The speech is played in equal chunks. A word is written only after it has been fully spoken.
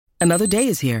Another day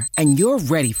is here, and you're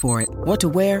ready for it. What to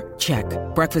wear? Check.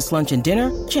 Breakfast, lunch, and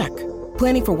dinner? Check.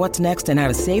 Planning for what's next and how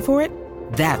to save for it?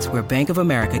 That's where Bank of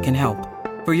America can help.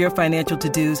 For your financial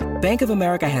to-dos, Bank of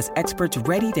America has experts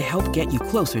ready to help get you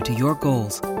closer to your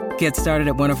goals. Get started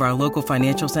at one of our local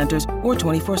financial centers or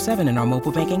 24/7 in our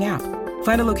mobile banking app.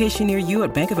 Find a location near you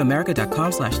at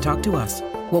bankofamerica.com/talktous.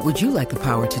 What would you like the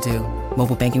power to do?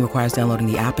 Mobile banking requires downloading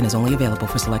the app and is only available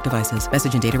for select devices.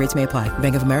 Message and data rates may apply.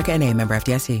 Bank of America N.A., member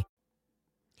FDIC.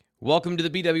 Welcome to the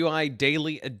BWI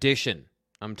Daily Edition.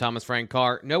 I'm Thomas Frank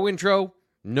Carr. No intro,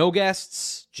 no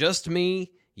guests, just me,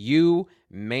 you,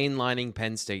 mainlining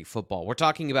Penn State football. We're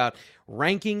talking about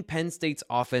ranking Penn State's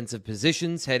offensive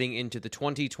positions heading into the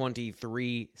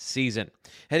 2023 season.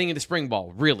 Heading into spring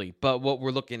ball, really. But what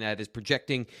we're looking at is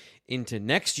projecting into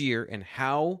next year and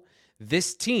how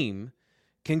this team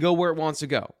can go where it wants to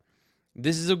go.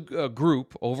 This is a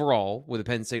group overall with a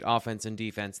Penn State offense and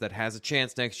defense that has a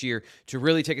chance next year to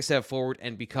really take a step forward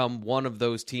and become one of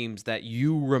those teams that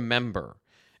you remember.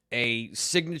 A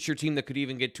signature team that could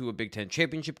even get to a Big Ten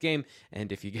championship game.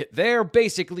 And if you get there,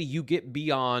 basically you get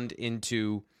beyond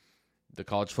into the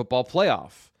college football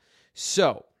playoff.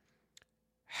 So,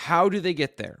 how do they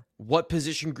get there? What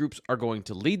position groups are going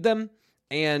to lead them?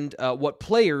 And what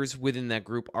players within that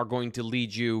group are going to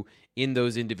lead you in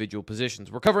those individual positions.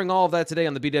 We're covering all of that today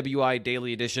on the BWI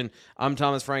Daily Edition. I'm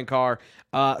Thomas Frank Carr.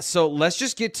 So let's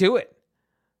just get to it.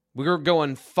 We're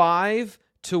going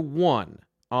 5-1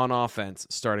 on offense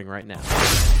starting right now.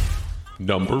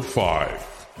 Number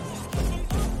 5.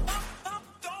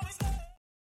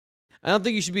 I don't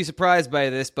think you should be surprised by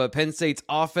this, but Penn State's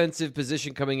offensive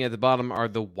position coming at the bottom are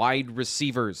the wide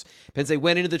receivers. Penn State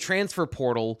went into the transfer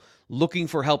portal looking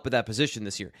for help at that position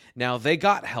this year. Now, they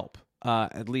got help.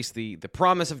 At least the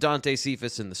promise of Dante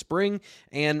Cephas in the spring,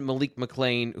 and Malik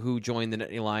McClain, who joined the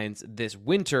Nittany Lions this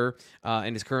winter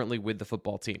and is currently with the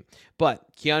football team. But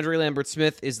Keandre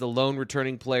Lambert-Smith is the lone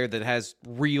returning player that has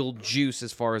real juice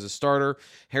as far as a starter.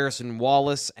 Harrison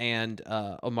Wallace and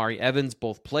Omari Evans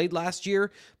both played last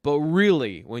year, but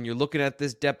really, when you're looking at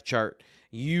this depth chart,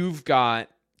 you've got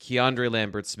Keandre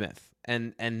Lambert-Smith,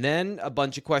 and then a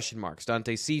bunch of question marks.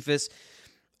 Dante Cephas,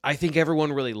 I think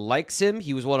everyone really likes him.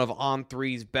 He was one of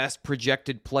On3's best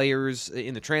projected players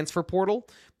in the transfer portal,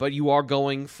 but you are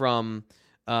going from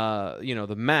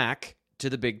the MAC to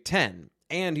the Big Ten,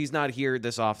 and he's not here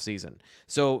this offseason.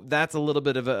 So that's a little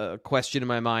bit of a question in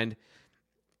my mind,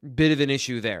 bit of an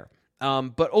issue there.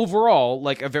 But overall,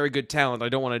 like a very good talent. I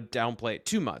don't want to downplay it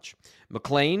too much.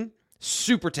 McClain,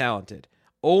 super talented.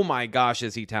 Oh my gosh,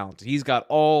 is he talented. He's got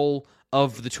all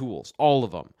of the tools, all of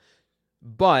them.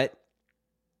 But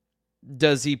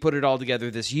does he put it all together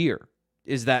this year?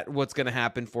 Is that what's going to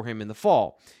happen for him in the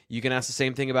fall? You can ask the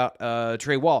same thing about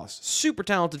Trey Wallace. Super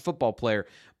talented football player,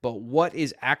 but what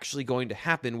is actually going to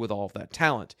happen with all of that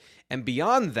talent? And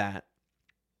beyond that,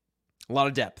 a lot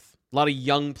of depth, a lot of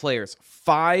young players.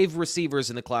 5 receivers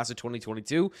in the class of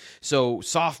 2022, so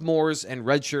sophomores and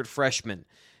redshirt freshmen.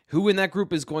 Who in that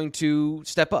group is going to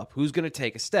step up? Who's going to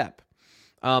take a step?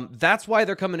 That's why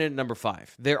they're coming in at number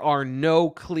 5. There are no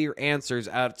clear answers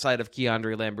outside of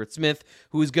Keandre Lambert-Smith,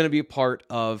 who is going to be a part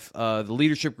of the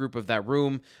leadership group of that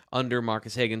room under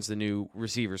Marcus Higgins, the new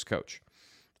receivers coach.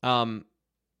 You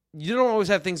don't always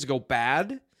have things to go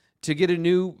bad to get a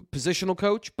new positional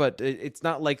coach, but it's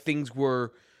not like things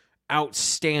were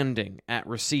outstanding at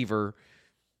receiver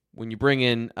when you bring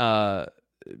in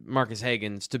Marcus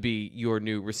Higgins to be your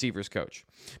new receivers coach.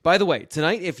 By the way,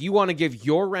 tonight, if you want to give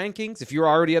your rankings, if you're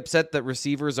already upset that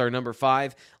receivers are number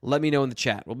 5, let me know in the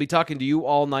chat. We'll be talking to you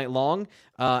all night long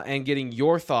and getting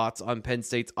your thoughts on Penn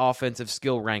State's offensive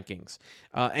skill rankings.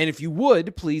 And if you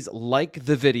would, please like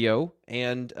the video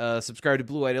and subscribe to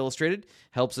Blue White Illustrated.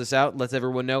 Helps us out, lets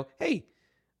everyone know, hey,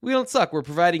 we don't suck. We're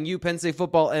providing you Penn State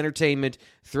football entertainment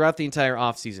throughout the entire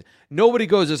offseason. Nobody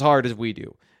goes as hard as we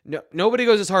do. Nobody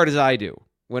goes as hard as I do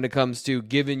when it comes to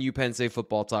giving you Penn State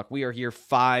football talk. We are here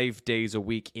 5 days a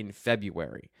week in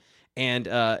February. And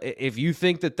if you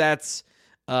think that that's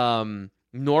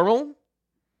normal,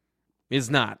 it's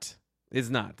not. It's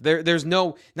not. There's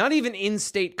no, not even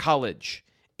in-state college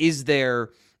is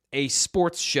there a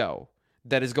sports show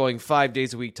that is going 5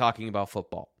 days a week talking about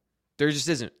football. There just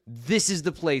isn't. This is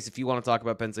the place if you want to talk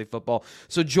about Penn State football.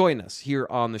 So join us here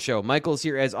on the show. Michael's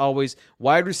here as always.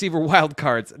 Wide receiver wild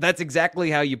cards. That's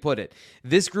exactly how you put it.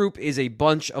 This group is a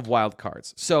bunch of wild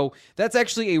cards. So that's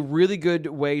actually a really good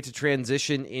way to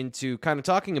transition into kind of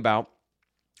talking about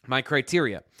my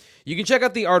criteria. You can check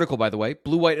out the article, by the way,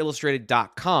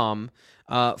 bluewhiteillustrated.com.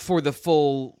 for the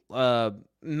full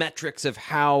metrics of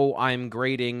how I'm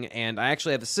grading, and I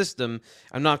actually have a system.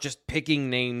 I'm not just picking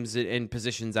names and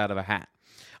positions out of a hat.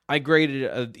 I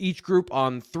graded each group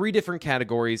on 3 different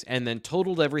categories and then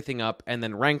totaled everything up and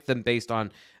then ranked them based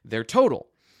on their total.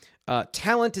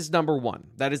 Talent is number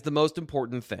 1. That is the most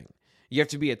important thing. You have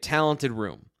to be a talented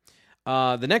room.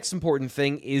 The next important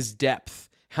thing is depth.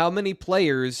 How many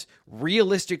players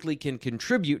realistically can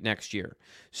contribute next year?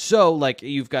 So, like,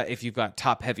 if you've got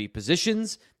top-heavy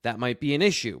positions, that might be an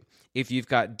issue. If you've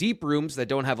got deep rooms that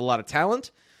don't have a lot of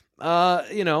talent,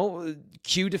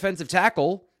 Q defensive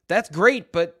tackle, that's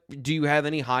great, but do you have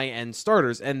any high-end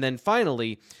starters? And then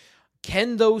finally,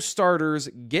 can those starters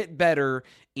get better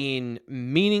in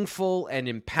meaningful and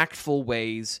impactful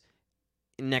ways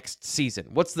next season?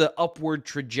 What's the upward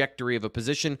trajectory of a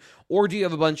position? Or do you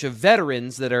have a bunch of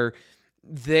veterans that are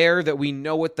there that we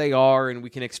know what they are and we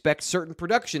can expect certain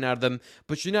production out of them,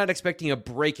 but you're not expecting a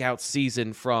breakout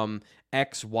season from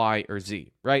X, Y, or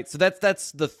Z, right? So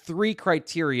that's the 3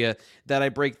 criteria that I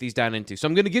break these down into. So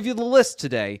I'm going to give you the list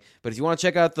today, but if you want to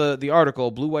check out the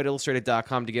article,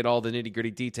 bluewhiteillustrated.com, to get all the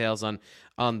nitty-gritty details on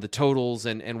the totals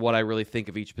and what I really think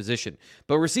of each position.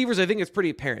 But receivers, I think it's pretty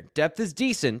apparent. Depth is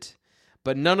decent,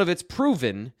 but none of it's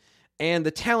proven, and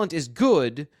the talent is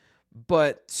good,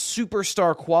 but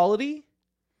superstar quality,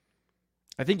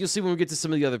 I think you'll see when we get to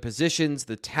some of the other positions,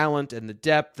 the talent and the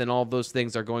depth and all those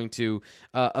things are going to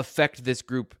affect this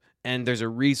group, and there's a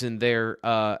reason there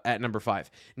at number 5.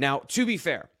 Now, to be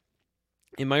fair,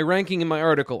 in my ranking in my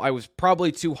article, I was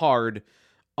probably too hard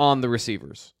on the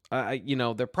receivers.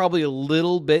 They're probably a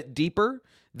little bit deeper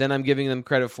than I'm giving them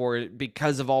credit for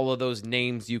because of all of those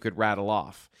names you could rattle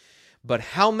off. But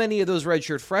how many of those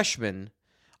redshirt freshmen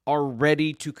are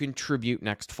ready to contribute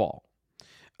next fall?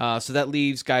 So that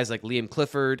leaves guys like Liam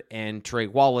Clifford and Trey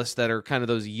Wallace that are kind of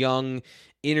those young,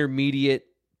 intermediate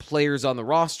players on the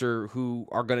roster who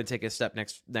are going to take a step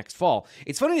next fall.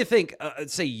 It's funny to think,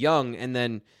 say young, and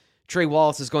then Trey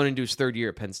Wallace is going into his 3rd year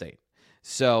at Penn State.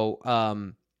 So,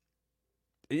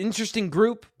 interesting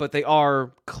group, but they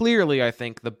are clearly, I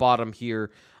think, the bottom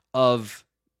here of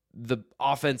the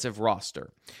offensive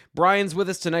roster. Brian's with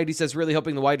us tonight. He says, really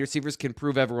hoping the wide receivers can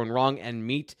prove everyone wrong and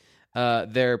meet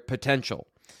their potential.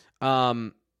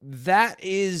 That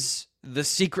is the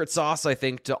secret sauce, I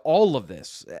think, to all of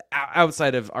this,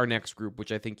 outside of our next group,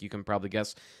 which I think you can probably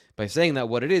guess by saying that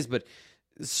what it is, but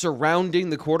surrounding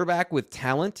the quarterback with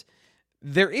talent,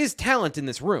 there is talent in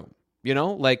this room,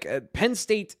 like Penn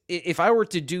State. If I were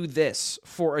to do this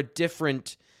for a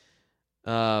different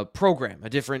program, a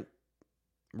different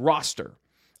roster,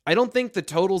 I don't think the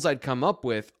totals I'd come up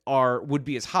with would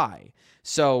be as high.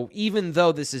 So even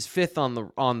though this is 5th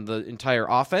on the entire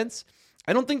offense,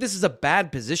 I don't think this is a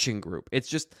bad position group. It's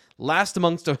just last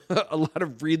amongst a lot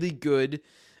of really good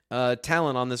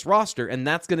talent on this roster, and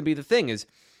that's going to be the thing, is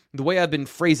the way I've been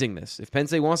phrasing this. If Penn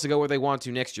State wants to go where they want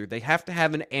to next year, they have to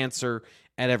have an answer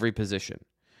at every position.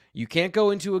 You can't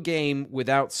go into a game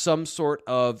without some sort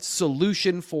of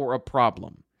solution for a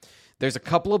problem. There's a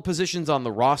couple of positions on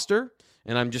the roster,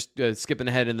 and I'm just skipping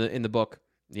ahead in the book,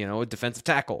 a defensive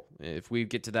tackle. If we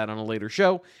get to that on a later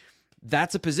show,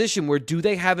 that's a position where do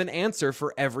they have an answer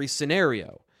for every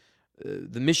scenario?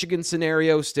 The Michigan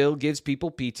scenario still gives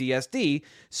people PTSD,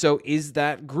 so is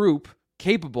that group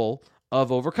capable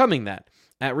of overcoming that?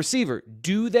 At receiver,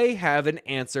 do they have an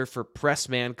answer for press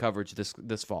man coverage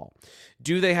this fall?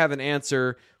 Do they have an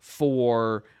answer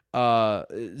for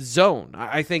zone?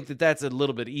 I think that's a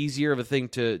little bit easier of a thing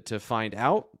to find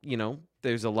out.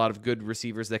 There's a lot of good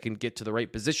receivers that can get to the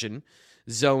right position.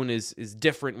 Zone is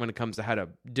different when it comes to how to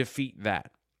defeat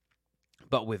that.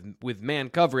 But with man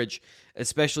coverage,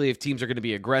 especially if teams are going to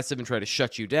be aggressive and try to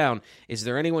shut you down, is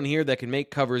there anyone here that can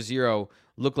make cover 0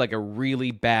 look like a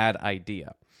really bad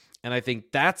idea? And I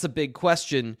think that's a big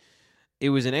question. It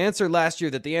was an answer last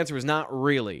year that the answer was not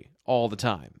really all the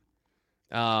time.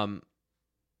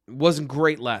 Wasn't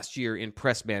great last year in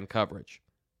press man coverage.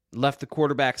 Left the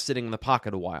quarterback sitting in the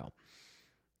pocket a while.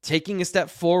 Taking a step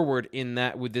forward in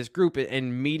that with this group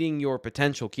and meeting your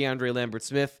potential. Keandre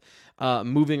Lambert-Smith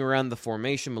moving around the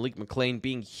formation. Malik McClain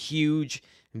being huge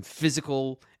and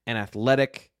physical and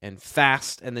athletic and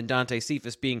fast. And then Dante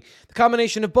Cephas being the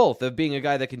combination of both, of being a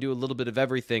guy that can do a little bit of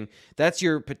everything. That's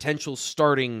your potential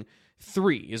starting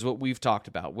 3 is what we've talked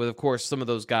about, with, of course, some of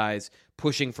those guys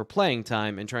pushing for playing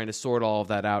time and trying to sort all of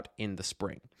that out in the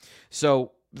spring.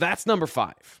 So that's number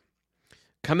 5.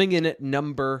 Coming in at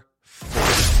number 4.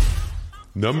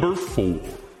 Number 4.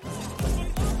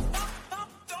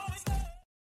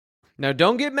 Now,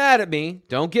 don't get mad at me.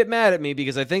 Don't get mad at me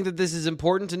because I think that this is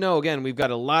important to know. Again, we've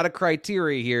got a lot of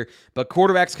criteria here, but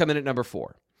quarterbacks come in at number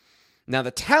 4. Now,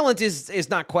 the talent is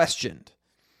not questioned.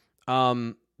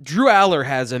 Drew Aller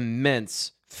has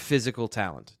immense physical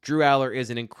talent. Drew Aller is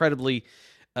an incredibly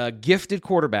gifted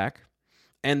quarterback,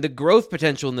 and the growth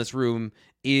potential in this room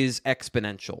is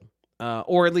exponential,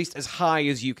 or at least as high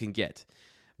as you can get.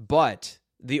 But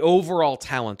the overall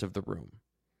talent of the room,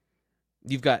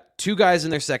 you've got 2 guys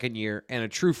in their second year and a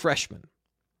true freshman.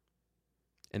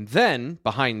 And then,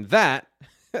 behind that,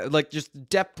 like just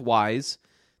depth-wise,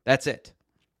 that's it.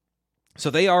 So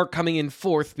they are coming in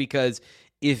 4th because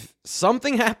if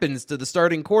something happens to the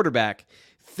starting quarterback,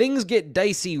 things get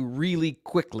dicey really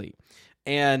quickly.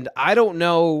 And I don't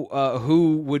know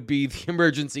who would be the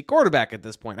emergency quarterback at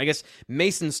this point. I guess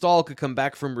Mason Stahl could come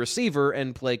back from receiver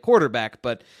and play quarterback,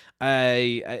 but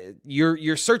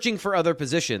you're searching for other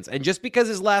positions. And just because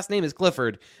his last name is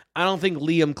Clifford, I don't think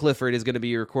Liam Clifford is going to be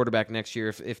your quarterback next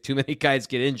year if too many guys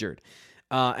get injured.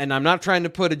 And I'm not trying to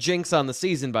put a jinx on the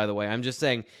season, by the way. I'm just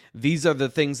saying these are the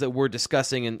things that we're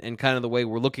discussing and kind of the way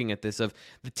we're looking at this of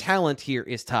the talent here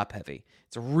is top heavy.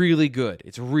 It's really good.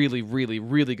 It's really, really,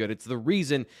 really good. It's the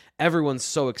reason everyone's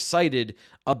so excited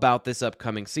about this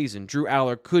upcoming season. Drew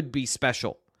Aller could be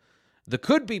special. The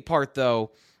could be part,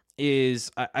 though,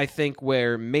 is I think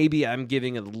where maybe I'm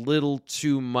giving a little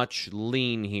too much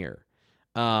lean here.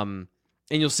 And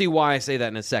you'll see why I say that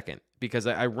in a second. Because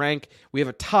we have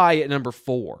a tie at number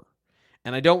 4.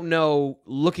 And I don't know,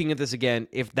 looking at this again,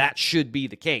 if that should be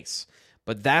the case.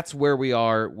 But that's where we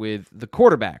are with the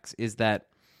quarterbacks, is that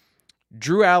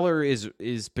Drew Aller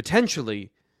is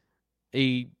potentially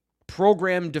a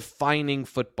program-defining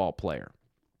football player.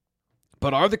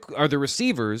 But are the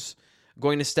receivers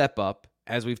going to step up,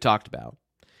 as we've talked about?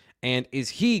 And is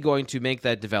he going to make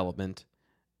that development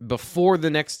before the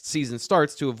next season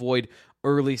starts to avoid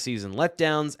early season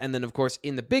letdowns? And then, of course,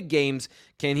 in the big games,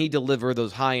 can he deliver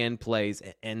those high-end plays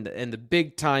and the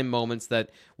big-time moments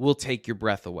that will take your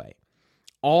breath away?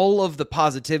 All of the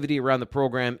positivity around the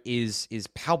program is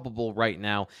palpable right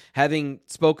now. Having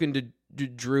spoken to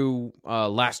Drew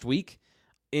last week,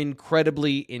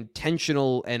 incredibly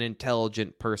intentional and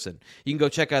intelligent person. You can go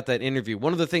check out that interview.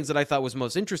 One of the things that I thought was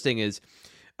most interesting is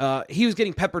he was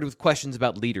getting peppered with questions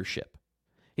about leadership.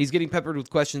 He's getting peppered with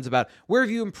questions about where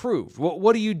have you improved?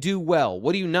 What do you do well?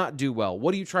 What do you not do well?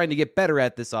 What are you trying to get better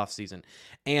at this offseason?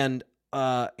 And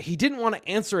he didn't want to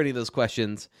answer any of those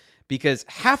questions because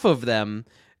half of them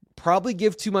probably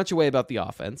give too much away about the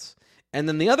offense. And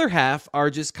then the other half are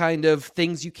just kind of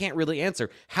things you can't really answer.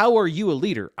 How are you a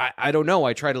leader? I don't know.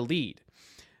 I try to lead.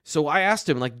 So I asked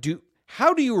him,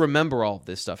 how do you remember all of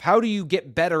this stuff? How do you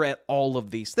get better at all of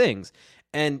these things?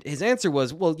 And his answer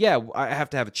was, well, yeah, I have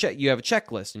to have a check. You have a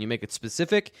checklist, and you make it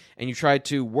specific, and you try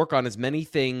to work on as many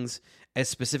things as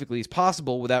specifically as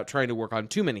possible without trying to work on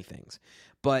too many things.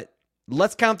 But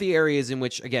let's count the areas in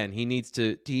which, again, he needs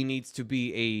to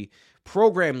be a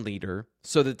program leader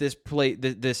so that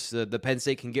the Penn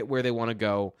State can get where they want to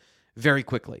go very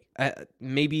quickly,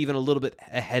 maybe even a little bit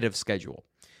ahead of schedule.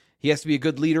 He has to be a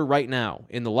good leader right now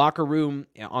in the locker room,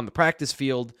 on the practice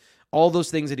field. All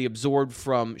those things that he absorbed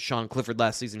from Sean Clifford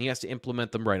last season, he has to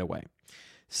implement them right away.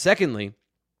 Secondly,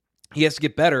 he has to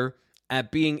get better at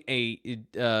being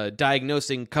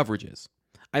diagnosing coverages.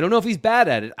 I don't know if he's bad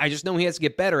at it. I just know he has to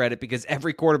get better at it because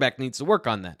every quarterback needs to work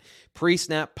on that.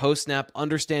 Pre-snap, post-snap,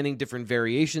 understanding different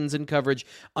variations in coverage,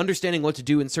 understanding what to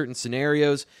do in certain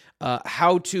scenarios,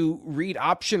 how to read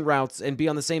option routes and be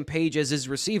on the same page as his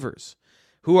receivers,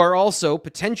 who are also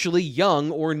potentially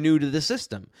young or new to the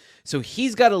system. So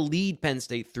he's got to lead Penn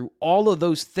State through all of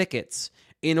those thickets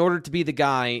in order to be the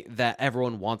guy that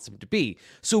everyone wants him to be.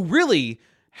 So really,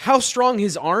 how strong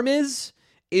his arm is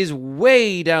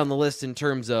way down the list in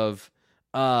terms of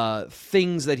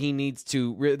things that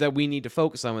that we need to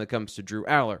focus on when it comes to Drew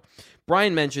Aller.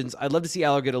 Brian mentions, I'd love to see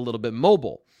Aller get a little bit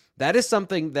mobile. That is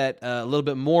something that a little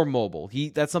bit more mobile.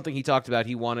 That's something he talked about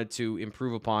he wanted to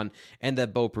improve upon, and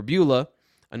that Bo Prabula,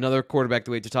 another quarterback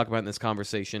that we had to talk about in this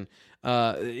conversation,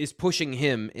 is pushing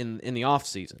him in the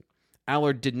offseason.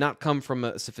 Aller did not come from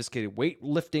a sophisticated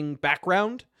weightlifting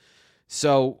background,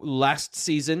 so last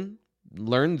season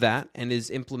learned that and is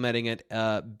implementing it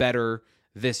better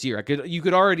this year. You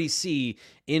could already see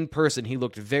in person he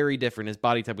looked very different. His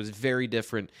body type was very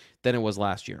different than it was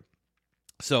last year.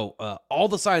 So all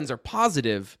the signs are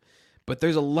positive, but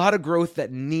there's a lot of growth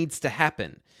that needs to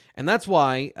happen. And that's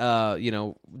why,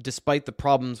 despite the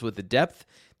problems with the depth,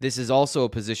 this is also a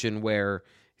position where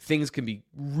things can be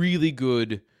really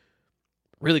good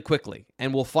really quickly,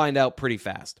 and we'll find out pretty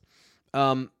fast.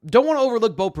 Don't want to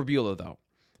overlook Bo Prabula, though.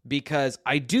 because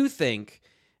I do think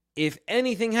if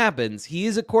anything happens, he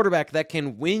is a quarterback that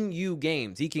can win you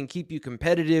games. He can keep you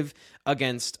competitive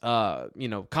against,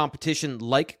 competition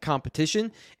like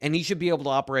competition, and he should be able to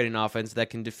operate an offense that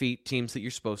can defeat teams that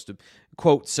you're supposed to,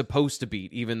 quote, supposed to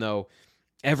beat, even though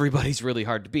everybody's really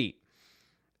hard to beat.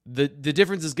 The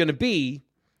difference is going to be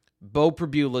Beau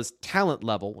Pribula's talent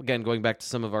level. Again, going back to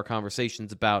some of our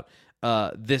conversations about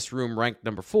this room ranked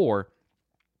number 4,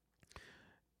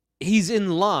 he's in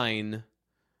line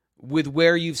with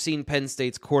where you've seen Penn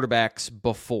State's quarterbacks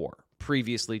before.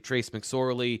 Previously, Trace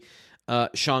McSorley,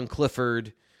 Sean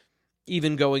Clifford,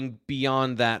 even going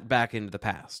beyond that back into the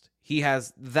past. He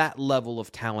has that level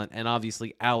of talent, and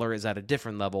obviously Aller is at a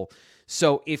different level.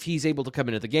 So if he's able to come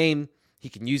into the game, he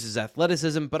can use his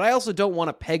athleticism, but I also don't want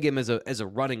to peg him as a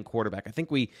running quarterback. I think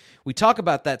we talk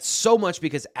about that so much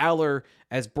because Aller,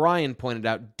 as Brian pointed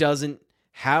out, doesn't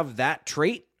have that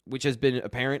trait, which has been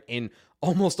apparent in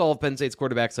almost all of Penn State's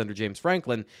quarterbacks under James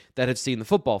Franklin that have seen the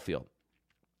football field.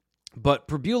 But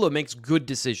Pribula makes good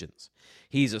decisions.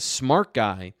 He's a smart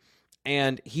guy,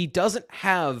 and he doesn't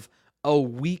have a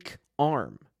weak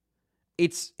arm.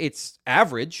 It's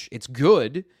average, it's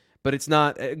good, but it's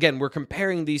not, again, we're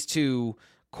comparing these two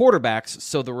quarterbacks,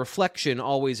 so the reflection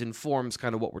always informs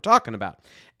kind of what we're talking about.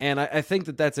 And I think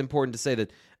that that's important to say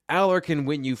that Aller can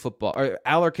win you football, or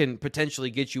Aller can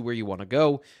potentially get you where you want to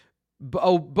go.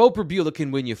 Beau Pribula can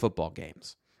win you football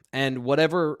games. And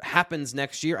whatever happens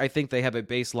next year, I think they have a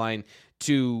baseline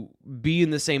to be in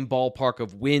the same ballpark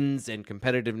of wins and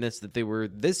competitiveness that they were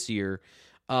this year,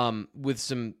 with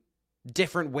some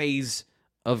different ways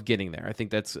of getting there. I think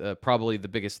that's probably the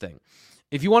biggest thing.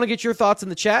 If you want to get your thoughts in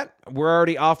the chat, we're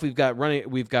already off. We've got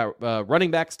running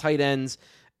backs, tight ends,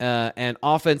 and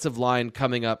offensive line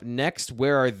coming up next.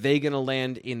 Where are they going to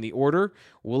land in the order?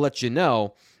 We'll let you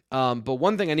know. But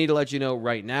one thing I need to let you know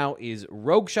right now is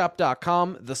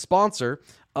RogueShop.com, the sponsor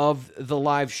of the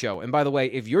live show. And by the way,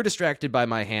 if you're distracted by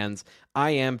my hands,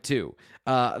 I am too.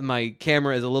 My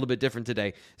camera is a little bit different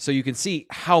today, so you can see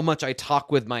how much I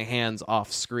talk with my hands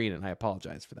off screen, and I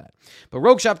apologize for that. But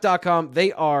RogueShop.com,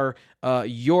 they are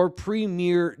your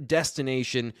premier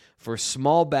destination for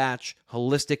small batch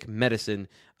holistic medicine.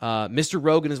 Mr.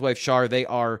 Rogue and his wife Shar, they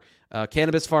are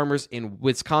cannabis farmers in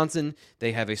Wisconsin.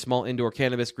 They have a small indoor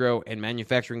cannabis grow and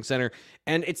manufacturing center.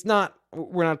 And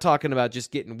we're not talking about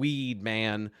just getting weed,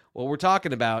 man. What we're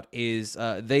talking about is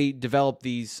they develop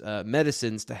these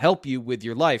medicines to help you with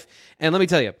your life. And let me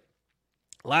tell you,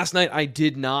 last night I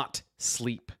did not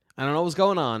sleep. I don't know what was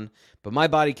going on, but my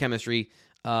body chemistry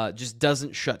just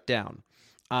doesn't shut down.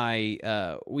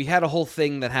 We had a whole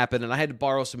thing that happened, and I had to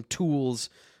borrow some tools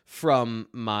from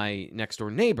my next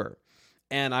door neighbor.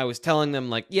 And I was telling them,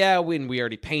 like, yeah, when we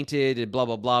already painted and blah,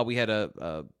 blah, blah, we had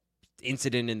a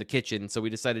incident in the kitchen, so we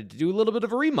decided to do a little bit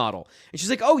of a remodel. And she's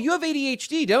like, oh, you have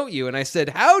ADHD, don't you? And I said,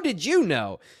 how did you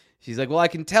know? She's like, well, I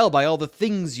can tell by all the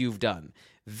things you've done.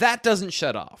 That doesn't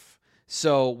shut off.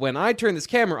 So when I turn this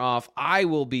camera off, I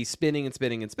will be spinning and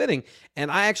spinning and spinning. And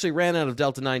I actually ran out of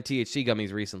Delta 9 THC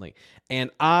gummies recently.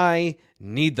 And I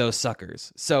need those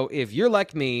suckers. So if you're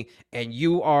like me and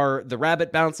you are the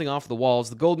rabbit bouncing off the walls,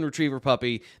 the golden retriever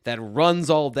puppy that runs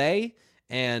all day,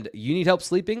 and you need help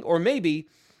sleeping, or maybe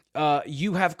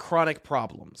you have chronic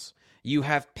problems, you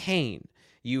have pain,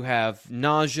 you have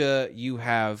nausea, you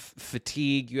have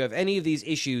fatigue, you have any of these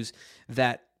issues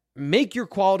that make your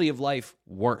quality of life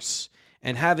worse.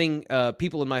 And having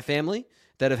people in my family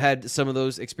that have had some of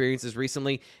those experiences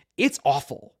recently, it's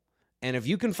awful. And if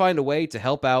you can find a way to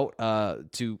help out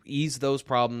to ease those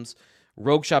problems,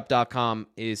 RogueShop.com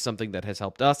is something that has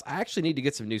helped us. I actually need to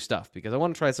get some new stuff because I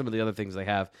want to try some of the other things they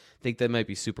have. I think that might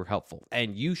be super helpful.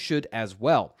 And you should as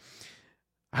well.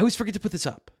 I always forget to put this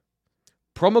up.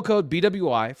 Promo code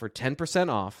BWI for 10%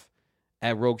 off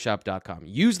at RogueShop.com.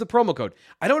 Use the promo code.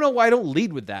 I don't know why I don't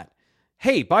lead with that.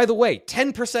 Hey, by the way,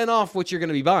 10% off what you're going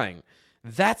to be buying.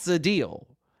 That's a deal.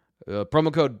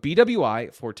 Promo code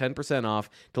BWI for 10% off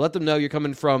to let them know you're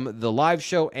coming from the live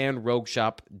show and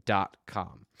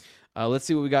RogueShop.com. Let's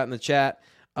see what we got in the chat.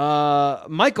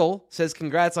 Michael says,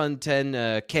 congrats on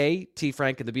 10K, T.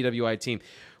 Frank and the BWI team.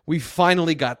 We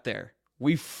finally got there.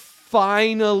 We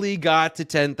finally got to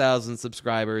 10,000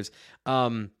 subscribers.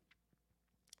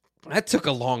 That took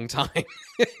a long time.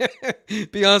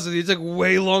 Be honest with you, it took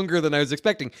way longer than I was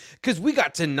expecting because we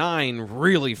got to 9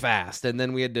 really fast. And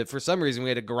then we had to, for some reason, we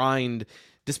had to grind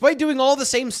despite doing all the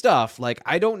same stuff. Like,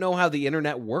 I don't know how the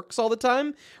internet works all the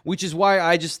time, which is why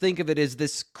I just think of it as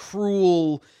this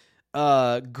cruel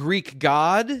Greek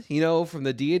god, from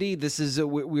the deity. This is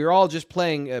we're all just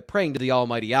praying to the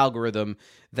almighty algorithm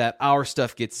that our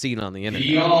stuff gets seen on the internet.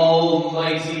 The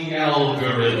almighty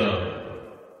algorithm.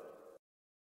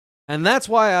 And that's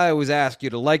why I always ask you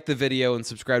to like the video and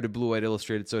subscribe to Blue White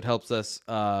Illustrated, so it helps us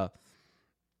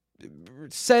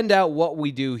send out what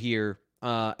we do here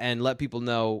and let people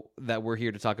know that we're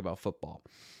here to talk about football.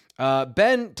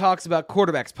 Ben talks about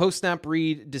quarterbacks. Post-snap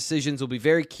read decisions will be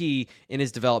very key in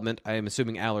his development. I am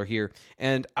assuming Aller here.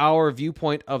 And our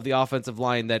viewpoint of the offensive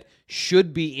line that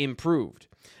should be improved.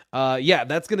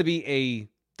 That's going to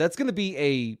be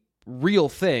a real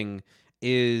thing,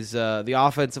 is the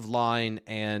offensive line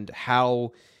and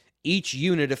how each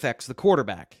unit affects the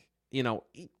quarterback.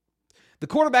 The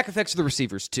quarterback affects the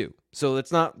receivers too. So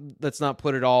let's not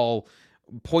put it all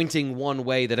pointing one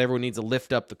way that everyone needs to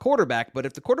lift up the quarterback. But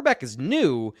if the quarterback is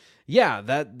new,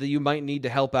 that you might need to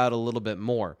help out a little bit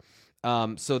more.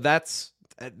 So that's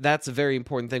a very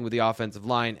important thing with the offensive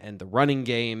line and the running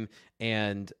game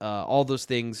and all those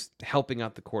things helping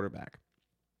out the quarterback.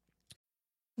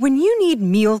 When you need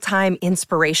mealtime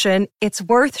inspiration, it's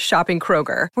worth shopping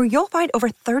Kroger, where you'll find over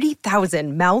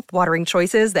 30,000 mouth-watering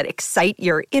choices that excite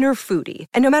your inner foodie.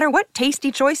 And no matter what tasty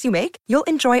choice you make, you'll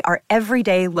enjoy our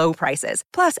everyday low prices,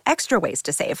 plus extra ways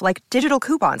to save, like digital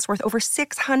coupons worth over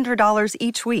 $600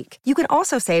 each week. You can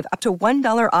also save up to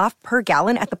 $1 off per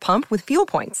gallon at the pump with fuel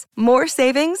points. More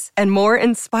savings and more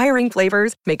inspiring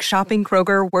flavors make shopping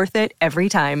Kroger worth it every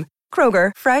time.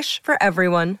 Kroger, fresh for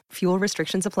everyone. Fuel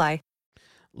restrictions apply.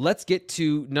 Let's get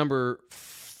to number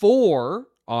 4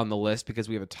 on the list because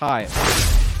we have a tie.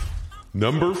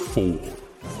 Number 4.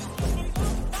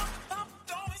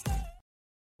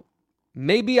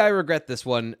 Maybe I regret this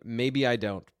one, maybe I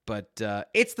don't, but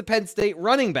it's the Penn State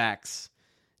running backs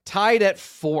tied at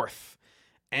 4th.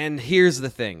 And here's the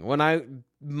thing.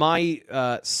 My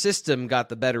system got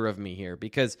the better of me here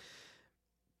because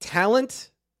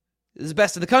talent is the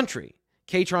best in the country.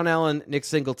 Kaytron Allen, Nick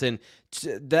Singleton,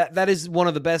 that is one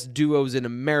of the best duos in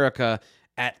America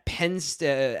at Penn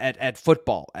State, at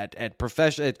football, at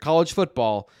college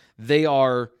football. They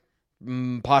are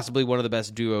possibly one of the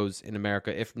best duos in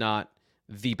America, if not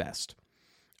the best.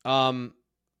 The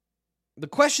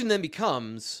question then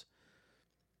becomes,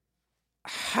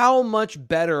 how much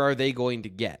better are they going to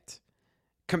get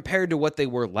compared to what they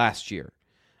were last year?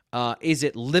 Is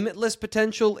it limitless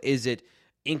potential? Is it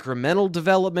incremental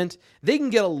development? They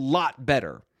can get a lot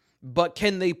better, but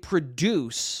can they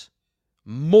produce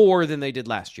more than they did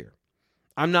last year?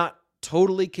 I'm not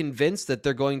totally convinced that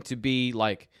they're going to be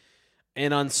like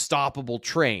an unstoppable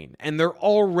train, and they're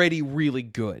already really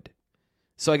good.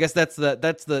 So I guess that's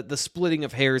the splitting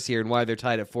of hairs here, and why they're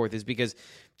tied at 4th is because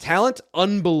talent,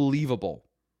 unbelievable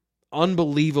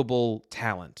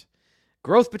talent.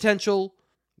 Growth potential,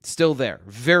 still there.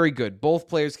 Very good. Both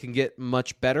players can get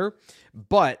much better,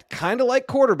 but kind of like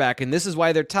quarterback, and this is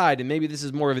why they're tied, and maybe this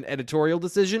is more of an editorial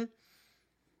decision.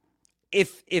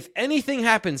 If anything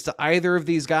happens to either of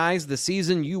these guys, the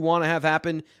season you want to have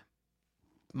happen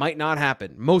might not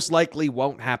happen. Most likely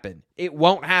won't happen. It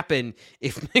won't happen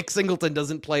if Nick Singleton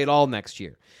doesn't play at all next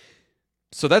year.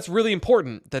 So that's really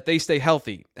important that they stay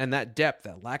healthy, and that depth,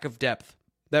 that lack of depth,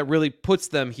 that really puts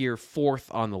them here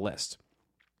 4th on the list.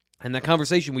 And that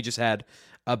conversation we just had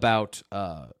about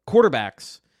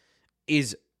quarterbacks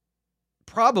is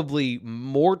probably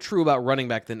more true about running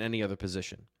back than any other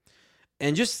position.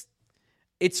 And just,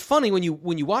 it's funny when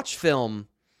you watch film,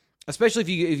 especially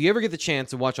if you ever get the chance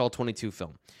to watch all 22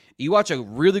 film, you watch a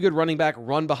really good running back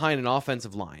run behind an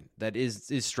offensive line that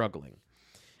is struggling.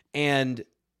 And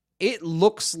it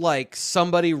looks like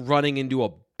somebody running into a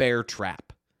bear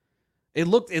trap. It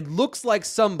looks like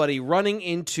somebody running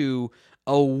into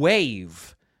a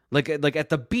wave, like at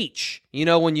the beach,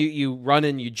 when you run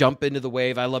and you jump into the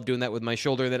wave. I love doing that with my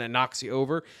shoulder, then it knocks you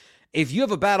over. If you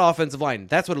have a bad offensive line,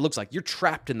 that's what it looks like. You're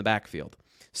trapped in the backfield.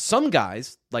 Some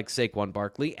guys, like Saquon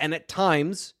Barkley, and at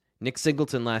times Nick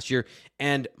Singleton last year,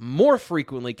 and more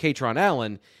frequently Kaytron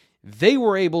Allen, they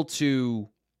were able to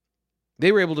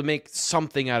make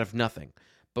something out of nothing.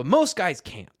 But most guys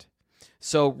can't.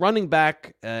 So running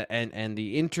back and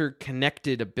the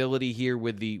interconnected ability here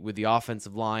with the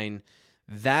offensive line,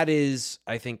 that is,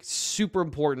 I think, super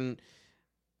important,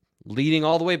 leading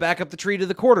all the way back up the tree to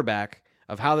the quarterback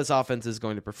of how this offense is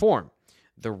going to perform.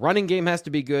 The running game has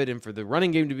to be good, and for the running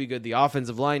game to be good, the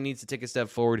offensive line needs to take a step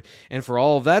forward. And for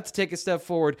all of that to take a step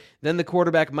forward, then the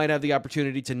quarterback might have the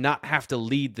opportunity to not have to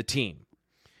lead the team.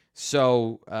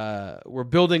 So we're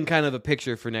building kind of a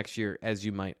picture for next year, as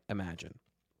you might imagine.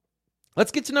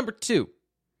 Let's get to number 2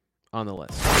 on the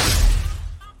list.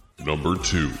 Number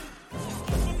 2.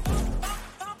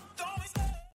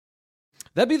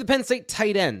 That'd be the Penn State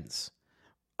tight ends.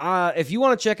 If you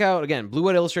want to check out, again,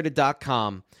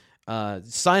 BlueWhiteIllustrated.com,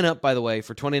 sign up, by the way,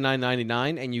 for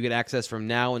 $29.99, and you get access from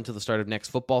now until the start of next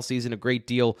football season. A great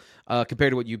deal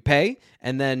compared to what you pay.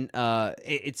 And then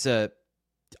it's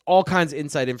all kinds of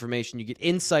inside information. You get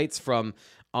insights from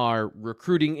our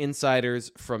recruiting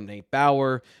insiders, from Nate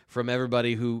Bauer, from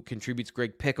everybody who contributes,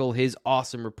 Greg Pickle, his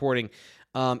awesome reporting.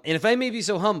 And if I may be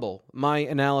so humble, my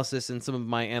analysis and some of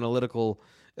my analytical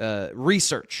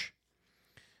research,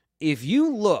 if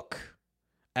you look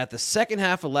at the second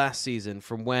half of last season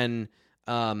from when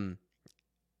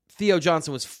Theo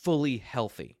Johnson was fully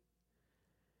healthy,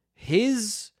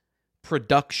 his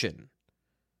production,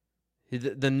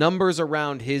 the numbers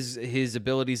around his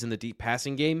abilities in the deep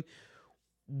passing game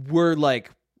were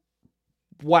like,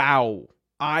 wow,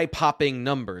 eye-popping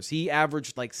numbers. He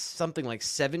averaged something like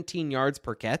 17 yards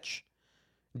per catch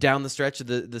down the stretch of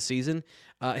the season.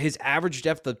 His average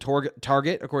depth of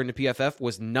target, according to PFF,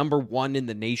 was number 1 in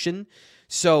the nation.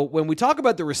 So when we talk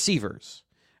about the receivers,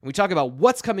 and we talk about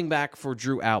what's coming back for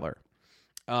Drew Aller,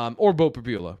 or Bo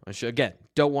Prabula, again,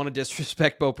 don't want to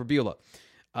disrespect Bo Prabula.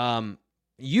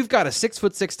 You've got a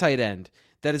 6'6" tight end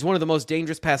that is one of the most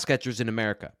dangerous pass catchers in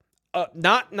America.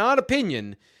 Not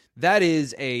opinion. That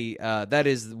is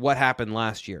what happened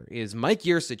last year. Is Mike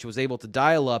Yurcich was able to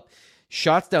dial up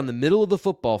shots down the middle of the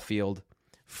football field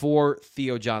for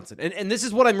Theo Johnson. And this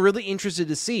is what I'm really interested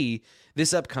to see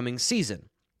this upcoming season.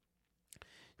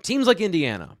 Teams like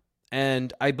Indiana,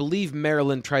 and I believe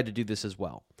Maryland tried to do this as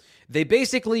well. They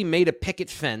basically made a picket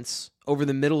fence over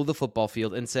the middle of the football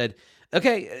field and said,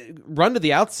 okay, run to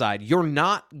the outside. You're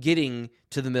not getting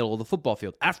to the middle of the football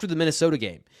field. After the Minnesota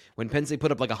game, when Penn State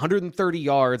put up 130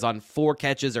 yards on 4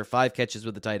 catches or 5 catches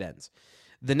with the tight ends,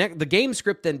 the game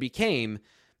script then became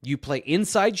you play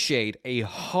inside shade, a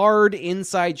hard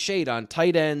inside shade on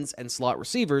tight ends and slot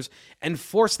receivers, and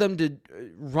force them to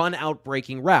run out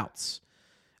breaking routes,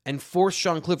 and force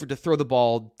Sean Clifford to throw the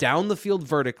ball down the field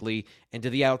vertically and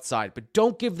to the outside, but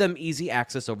don't give them easy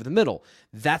access over the middle.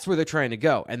 That's where they're trying to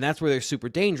go, and that's where they're super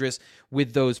dangerous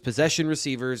with those possession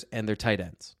receivers and their tight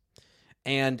ends.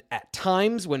 And at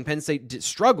times when Penn State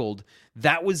struggled,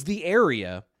 that was the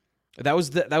area, that was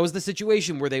the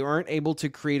situation where they weren't able to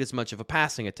create as much of a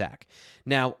passing attack.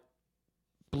 Now,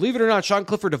 believe it or not, Sean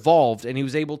Clifford evolved, and he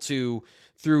was able to,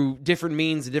 through different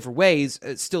means and different ways,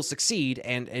 still succeed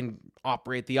and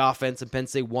operate the offense, and Penn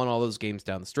State won all those games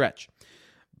down the stretch.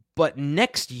 But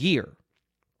next year,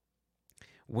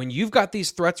 when you've got these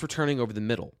threats returning over the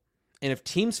middle, and if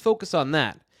teams focus on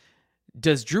that,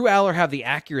 does Drew Aller have the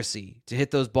accuracy to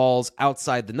hit those balls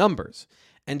outside the numbers?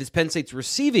 And does Penn State's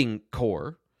receiving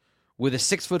core, with a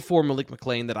 6'4" Malik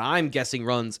McClain that I'm guessing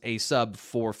runs a sub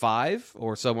 4.5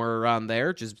 or somewhere around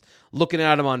there, just looking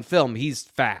at him on film, he's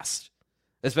fast,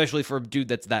 especially for a dude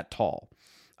that's that tall.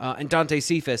 And Dante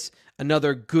Cephas,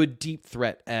 another good deep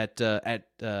threat at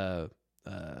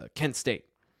Kent State.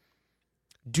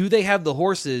 Do they have the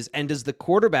horses, and does the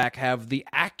quarterback have the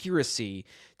accuracy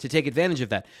to take advantage of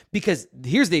that? Because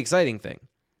here's the exciting thing.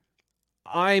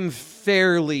 I'm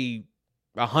fairly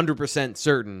 100%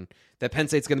 certain that Penn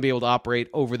State's going to be able to operate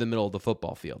over the middle of the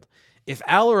football field. If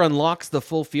Aller unlocks the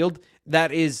full field,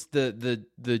 that is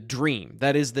the dream.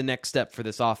 That is the next step for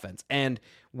this offense. And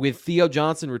with Theo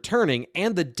Johnson returning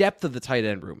and the depth of the tight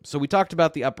end room. So we talked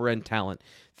about the upper end talent.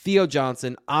 Theo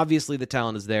Johnson, obviously the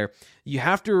talent is there. You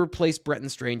have to replace Bretton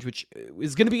Strange, which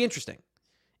is going to be interesting.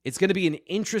 It's going to be an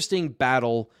interesting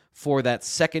battle for that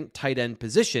second tight end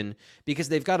position because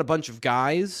they've got a bunch of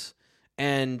guys,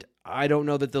 and I don't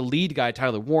know that the lead guy,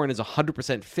 Tyler Warren, is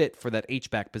 100% fit for that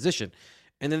H-back position.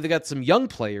 And then they got some young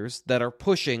players that are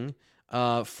pushing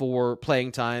for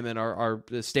playing time and are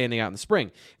standing out in the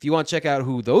spring. If you want to check out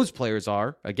who those players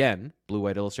are, again,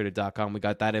 BlueWhiteIllustrated.com, we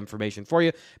got that information for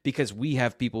you because we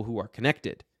have people who are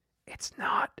connected. It's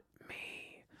not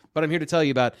me. But I'm here to tell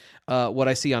you about what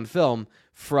I see on film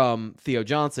from Theo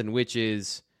Johnson, which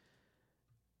is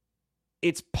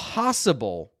it's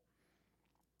possible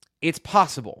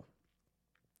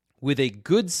with a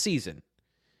good season,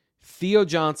 Theo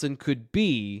Johnson could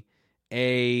be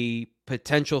a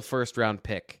potential first-round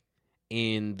pick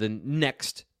in the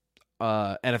next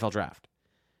NFL draft.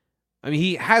 I mean,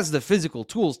 he has the physical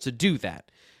tools to do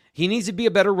that. He needs to be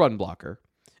a better run blocker,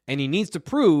 and he needs to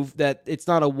prove that it's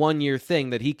not a one-year thing,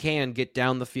 that he can get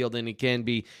down the field and he can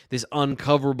be this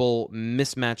uncoverable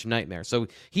mismatch nightmare. So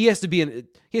he has to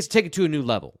take it to a new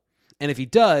level. And if he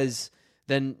does,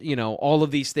 then, all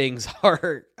of these things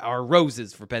are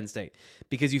roses for Penn State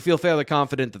because you feel fairly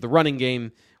confident that the running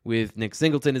game with Nick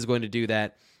Singleton is going to do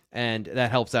that. And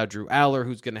that helps out Drew Aller,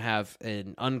 who's going to have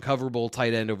an uncoverable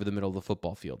tight end over the middle of the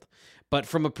football field. But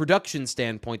from a production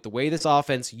standpoint, the way this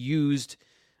offense used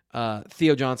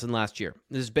Theo Johnson last year,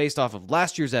 this is based off of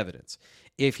last year's evidence.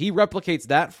 If he replicates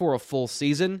that for a full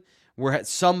season,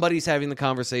 somebody's having the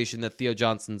conversation that Theo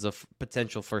Johnson's a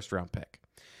potential first-round pick.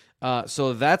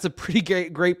 So that's a pretty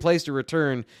great place to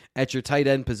return at your tight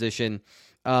end position.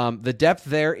 The depth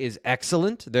there is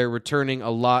excellent. They're returning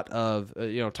a lot of,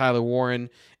 Tyler Warren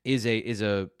is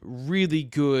a really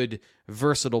good,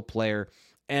 versatile player.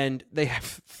 And they have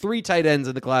 3 tight ends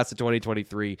in the class of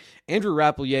 2023. Andrew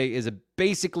Rappelier is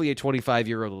basically a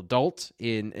 25-year-old adult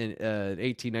in an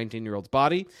 18, 19-year-old's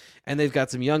body. And they've got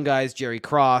some young guys, Jerry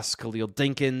Cross, Khalil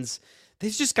Dinkins.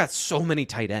 They've just got so many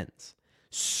tight ends.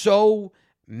 So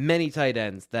many tight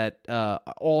ends that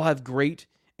all have great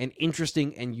and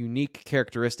interesting and unique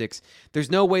characteristics. There's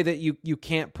no way that you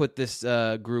can't put this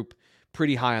group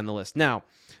pretty high on the list. Now,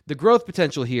 the growth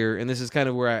potential here, and this is kind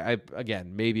of where I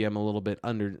again, maybe I'm a little bit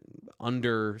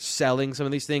underselling some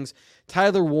of these things.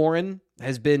 Tyler Warren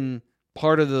has been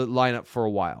part of the lineup for a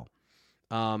while.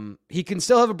 He can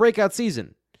still have a breakout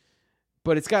season,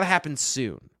 but it's got to happen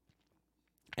soon.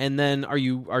 And then are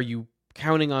you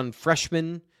counting on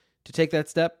freshmen to take that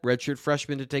step, redshirt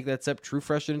freshmen to take that step, true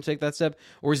freshmen to take that step,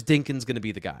 or is Dinkins going to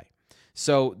be the guy?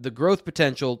 So the growth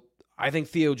potential, I think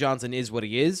Theo Johnson is what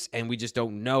he is, and we just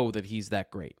don't know that he's that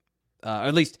great. Or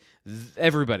at least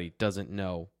everybody doesn't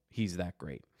know he's that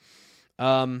great.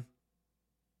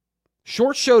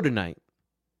 Short show tonight.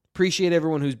 Appreciate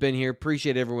everyone who's been here.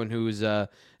 Appreciate everyone who's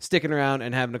sticking around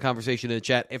and having a conversation in the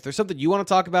chat. If there's something you want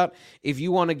to talk about, if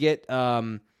you want to get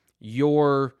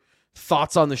your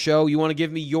thoughts on the show, you want to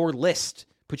give me your list,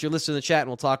 put your list in the chat and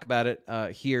we'll talk about it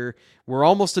here. We're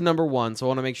almost to number 1, so I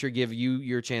want to make sure to give you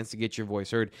your chance to get your voice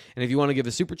heard. And if you want to give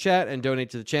a super chat and donate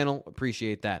to the channel,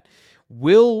 appreciate that.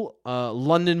 Will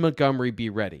London Montgomery be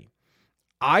ready?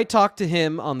 I talked to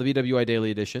him on the BWI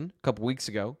Daily Edition a couple weeks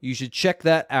ago. You should check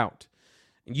that out.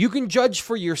 You can judge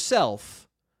for yourself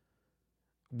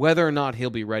whether or not he'll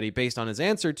be ready based on his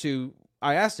answer to,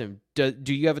 I asked him,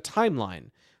 do you have a timeline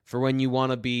for when you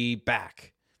want to be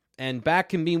back? And back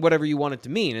can mean whatever you want it to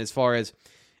mean, as far as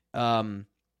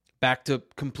back to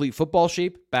complete football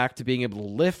shape, back to being able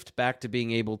to lift, back to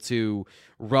being able to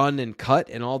run and cut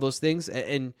and all those things.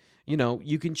 And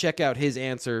you can check out his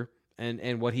answer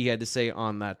and what he had to say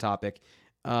on that topic.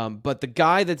 But the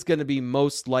guy that's going to be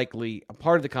most likely a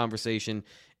part of the conversation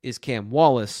is Cam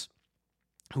Wallace,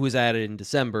 who was added in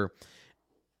December.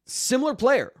 Similar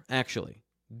player, actually.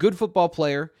 Good football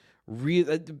player.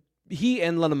 He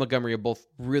and London Montgomery are both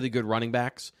really good running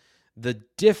backs. The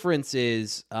difference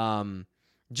is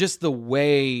just the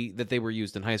way that they were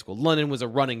used in high school. London was a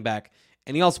running back,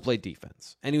 and he also played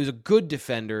defense. And he was a good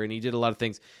defender, and he did a lot of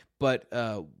things. But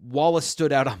Wallace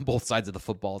stood out on both sides of the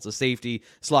football. It's a safety,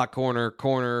 slot corner,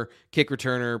 kick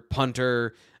returner,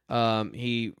 punter.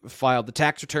 He filed the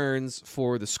tax returns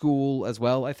for the school as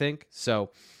well, I think.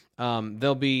 So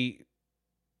there'll be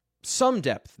some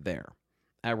depth there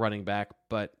at running back,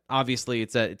 but obviously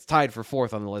it's tied for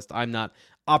 4th on the list. I'm not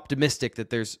optimistic that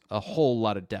there's a whole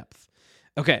lot of depth.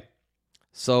 Okay,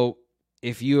 so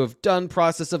if you have done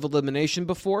process of elimination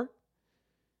before,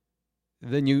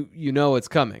 then you know it's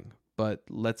coming, but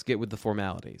let's get with the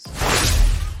formalities.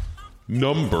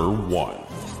 Number 1.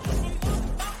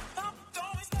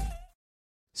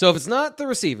 So if it's not the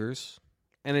receivers,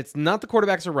 and it's not the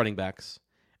quarterbacks or running backs,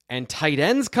 and tight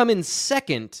ends come in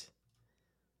second,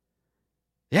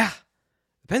 yeah,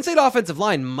 the Penn State offensive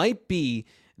line might be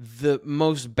the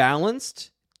most balanced,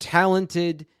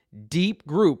 talented, deep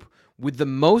group with the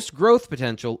most growth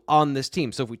potential on this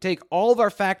team. So if we take all of our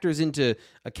factors into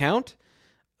account,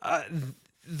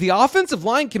 the offensive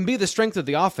line can be the strength of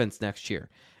the offense next year.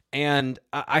 And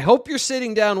I hope you're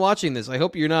sitting down watching this. I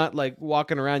hope you're not like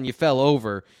walking around and you fell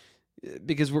over,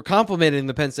 because we're complimenting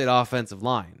the Penn State offensive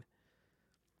line.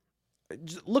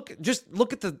 Look at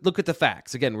the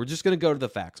facts. Again, we're just going to go to the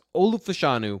facts. Olu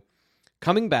Fashanu,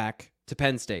 coming back to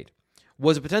Penn State,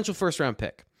 was a potential first-round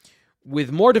pick.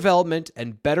 With more development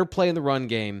and better play in the run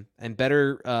game and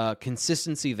better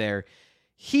consistency there,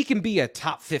 he can be a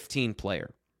top 15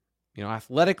 player.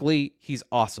 Athletically, he's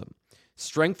awesome.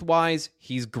 Strength-wise,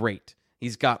 he's great.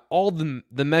 He's got all the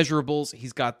measurables.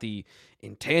 He's got the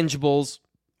intangibles.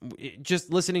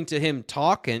 Just listening to him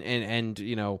talk and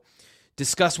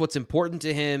discuss what's important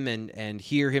to him and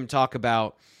hear him talk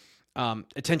about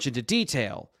attention to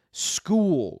detail,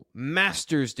 school,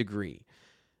 master's degree.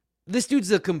 This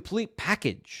dude's a complete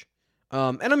package.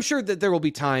 And I'm sure that there will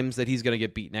be times that he's going to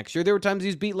get beat next year. There were times he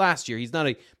was beat last year. He's not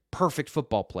a perfect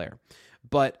football player.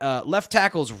 But left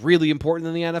tackle is really important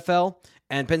in the NFL,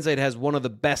 and Penn State has one of the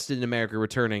best in America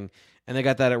returning, and they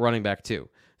got that at running back too.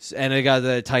 And they got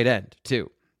that at tight end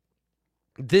too.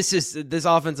 This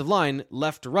offensive line,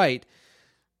 left to right,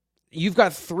 you've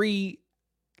got 3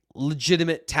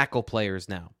 legitimate tackle players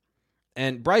now.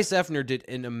 And Bryce Effner did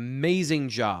an amazing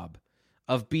job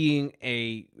of being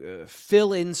a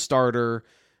fill-in starter,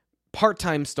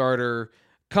 part-time starter,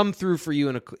 come through for you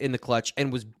in the clutch,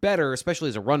 and was better, especially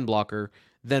as a run blocker,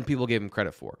 than people gave him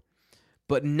credit for.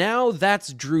 But now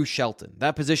that's Drew Shelton.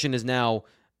 That position is now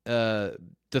the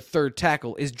third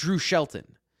tackle is Drew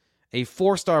Shelton, a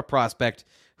 4-star prospect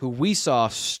who we saw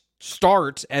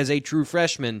start as a true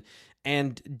freshman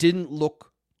and didn't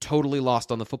look totally lost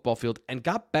on the football field and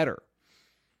got better.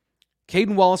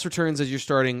 Caden Wallace returns as your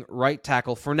starting right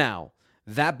tackle for now.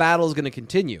 That battle is going to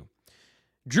continue.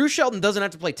 Drew Shelton doesn't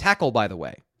have to play tackle, by the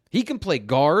way. He can play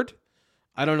guard.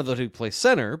 I don't know that he'd play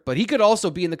center, but he could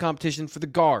also be in the competition for the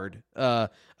guard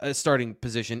starting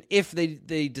position if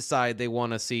they decide they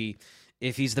want to see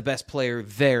if he's the best player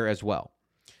there as well.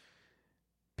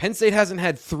 Penn State hasn't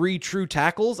had 3 true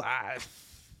tackles. I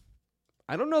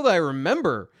don't know that I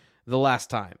remember the last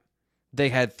time they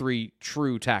had 3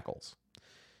 true tackles.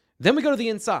 Then we go to the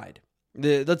inside.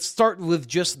 Let's start with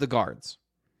just the guards.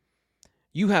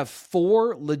 You have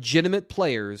 4 legitimate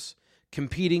players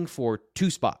competing for 2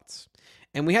 spots.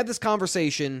 And we had this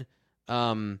conversation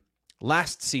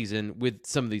last season with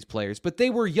some of these players, but they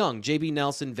were young. J.B.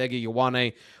 Nelson, Vega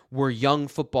Ioane were young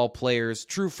football players,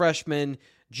 true freshmen,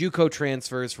 JUCO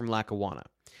transfers from Lackawanna.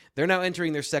 They're now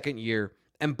entering their second year,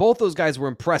 and both those guys were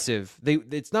impressive.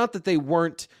 It's not that they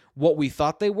weren't what we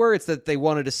thought they were, it's that they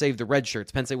wanted to save the red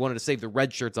shirts. Penn State wanted to save the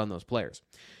red shirts on those players.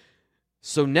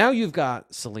 So now you've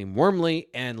got Salim Wormley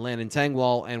and Landon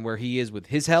Tangwall and where he is with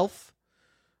his health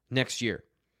next year.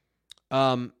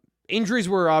 Injuries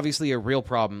were obviously a real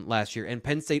problem last year, and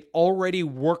Penn State already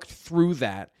worked through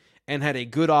that and had a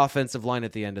good offensive line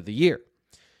at the end of the year.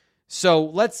 So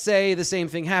let's say the same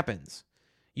thing happens.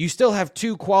 You still have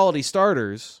 2 quality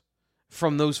starters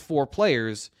from those 4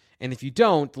 players, and if you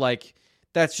don't,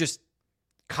 that's just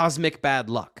cosmic bad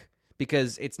luck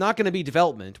because it's not going to be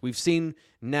development. We've seen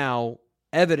now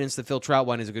evidence that Phil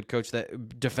Troutwine is a good coach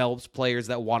that develops players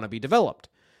that want to be developed.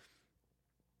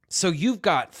 So you've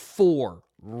got 4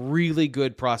 really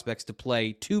good prospects to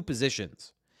play 2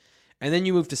 positions. And then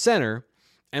you move to center,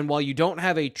 and while you don't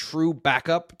have a true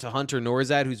backup to Hunter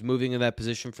Norzad, who's moving in that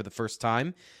position for the first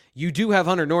time, you do have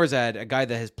Hunter Norzad, a guy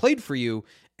that has played for you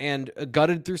and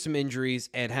gutted through some injuries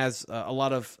and has a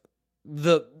lot of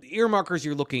the earmarkers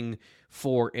you're looking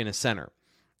for in a center.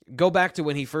 Go back to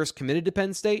when he first committed to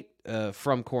Penn State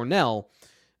from Cornell.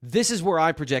 This is where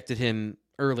I projected him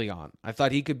early on. I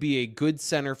thought he could be a good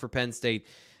center for Penn State.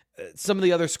 Some of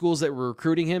the other schools that were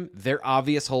recruiting him, their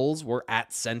obvious holes were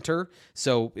at center.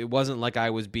 So it wasn't like I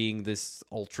was being this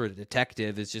ultra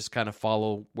detective. It's just kind of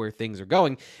follow where things are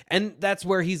going. And that's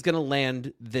where he's going to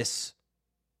land this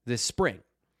spring.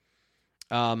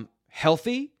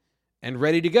 Healthy and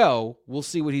ready to go. We'll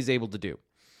see what he's able to do.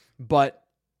 But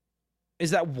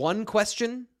is that one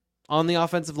question on the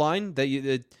offensive line that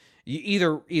you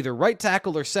either right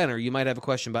tackle or center, you might have a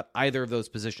question about either of those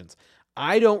positions.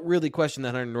 I don't really question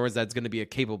that Hunter Norzad's going to be a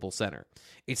capable center.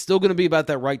 It's still going to be about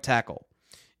that right tackle.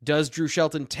 Does Drew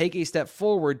Shelton take a step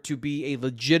forward to be a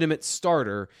legitimate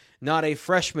starter, not a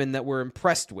freshman that we're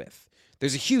impressed with?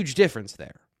 There's a huge difference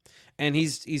there. And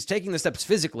he's taking the steps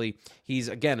physically. He's,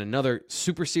 again, another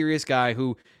super serious guy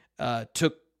who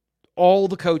took all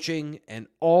the coaching and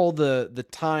all the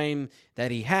time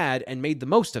that he had and made the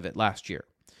most of it last year.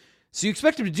 So you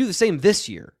expect him to do the same this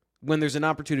year when there's an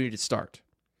opportunity to start.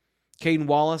 Caden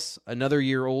Wallace, another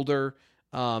year older.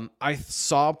 I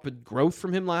saw growth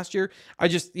from him last year. I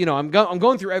just, I'm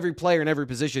going through every player in every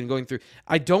position, going through.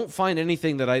 I don't find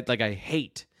anything that I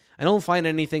hate. I don't find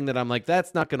anything that I'm like,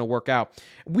 that's not going to work out.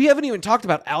 We haven't even talked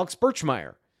about Alex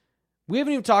Birchmeier. We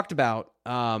haven't even talked about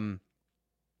a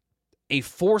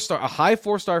high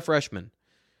 4-star freshman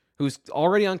who's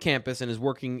already on campus and is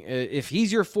working. If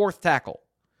he's your 4th tackle,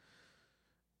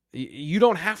 you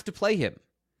don't have to play him.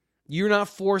 You're not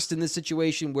forced in this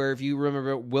situation where if you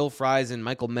remember Will Fries and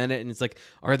Michael Mennett, and it's like,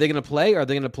 are they going to play? Are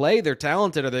they going to play? They're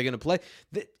talented. Are they going to play?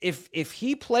 If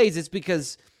he plays, it's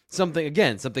because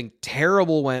something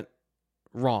terrible went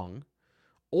wrong.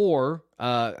 Or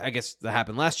I guess that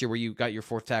happened last year where you got your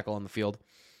 4th tackle on the field.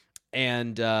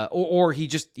 And or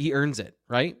he earns it,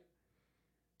 right?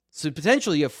 So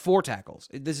potentially you have 4 tackles.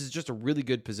 This is just a really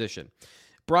good position.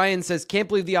 Brian says, can't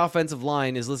believe the offensive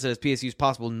line is listed as PSU's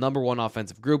possible number 1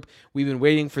 offensive group. We've been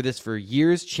waiting for this for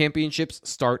years. Championships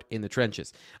start in the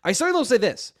trenches. I certainly will say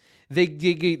this. they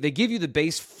give you the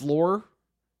base floor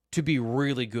to be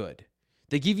really good.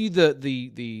 They give you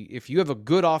the if you have a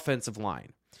good offensive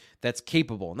line that's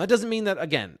capable, and that doesn't mean that,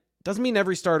 again, doesn't mean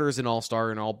every starter is an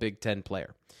all-star and all Big Ten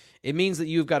player. It means that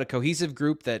you've got a cohesive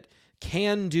group that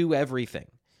can do everything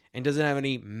and doesn't have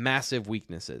any massive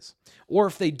weaknesses. Or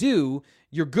if they do,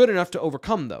 you're good enough to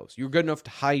overcome those. You're good enough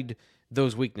to hide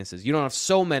those weaknesses. You don't have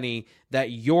so many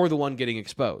that you're the one getting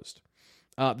exposed.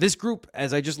 This group,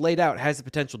 as I just laid out, has the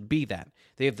potential to be that.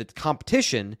 They have the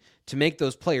competition to make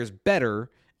those players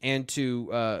better and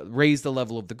to raise the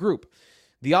level of the group.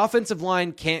 The offensive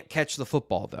line can't catch the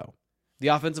football, though. The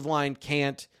offensive line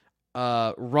can't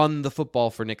run the football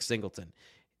for Nick Singleton.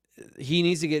 He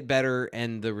needs to get better,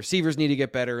 and the receivers need to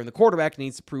get better, and the quarterback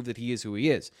needs to prove that he is who he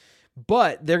is.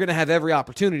 But they're going to have every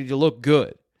opportunity to look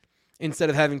good instead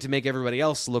of having to make everybody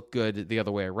else look good the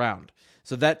other way around.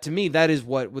 So that, to me, that is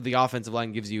what the offensive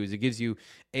line gives you, is it gives you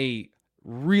a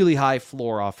really high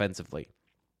floor offensively.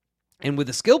 And with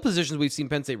the skill positions we've seen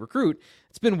Penn State recruit,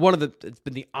 it's been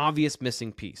the obvious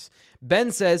missing piece.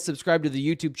 Ben says, subscribe to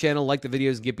the YouTube channel, like the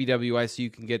videos, and get BWI so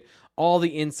you can get all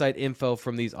the inside info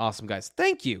from these awesome guys.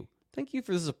 Thank you. Thank you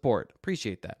for the support.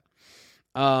 Appreciate that.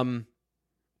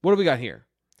 What do we got here?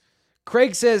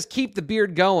 Craig says, keep the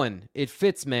beard going. It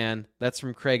fits, man. That's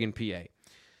from Craig in PA.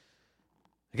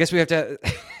 I guess we have to.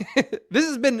 This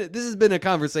has been a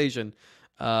conversation.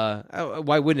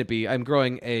 Why wouldn't it be? I'm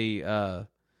growing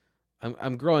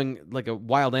like a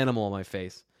wild animal on my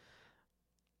face.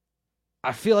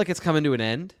 I feel like it's coming to an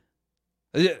end.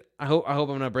 I hope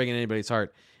I'm not breaking anybody's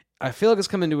heart. I feel like it's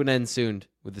coming to an end soon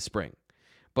with the spring.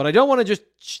 But I don't want to just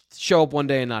show up one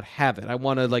day and not have it. I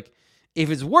want to, like, if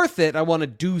it's worth it, I want to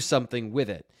do something with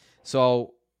it.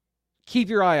 So keep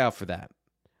your eye out for that.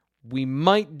 We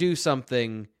might do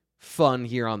something fun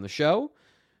here on the show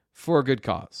for a good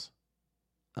cause.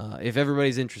 If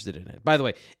everybody's interested in it. By the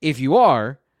way, if you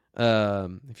are,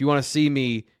 if you want to see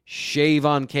me shave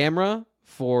on camera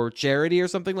for charity or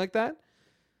something like that,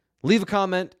 leave a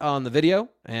comment on the video,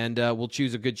 and we'll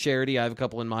choose a good charity. I have a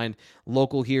couple in mind,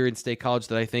 local here in State College,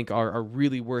 that I think are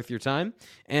really worth your time,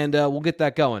 and we'll get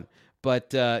that going.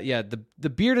 But, yeah, the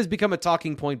beard has become a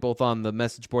talking point both on the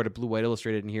message board at Blue White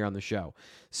Illustrated and here on the show.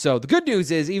 So the good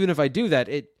news is, even if I do that,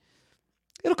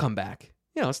 it'll come back.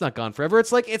 You know, it's not gone forever.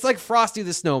 It's like Frosty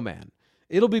the Snowman.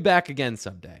 It'll be back again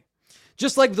someday.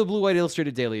 Just like the Blue White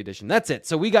Illustrated Daily Edition. That's it.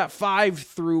 So we got 5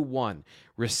 through 1.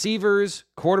 Receivers,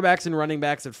 quarterbacks and running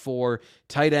backs at 4,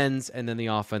 tight ends, and then the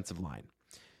offensive line.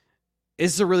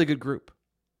 This is a really good group.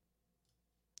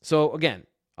 So, again,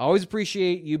 always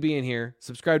appreciate you being here.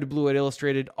 Subscribe to Blue White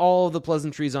Illustrated. All of the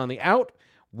pleasantries on the out.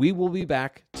 We will be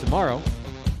back tomorrow.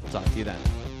 We'll talk to you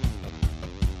then.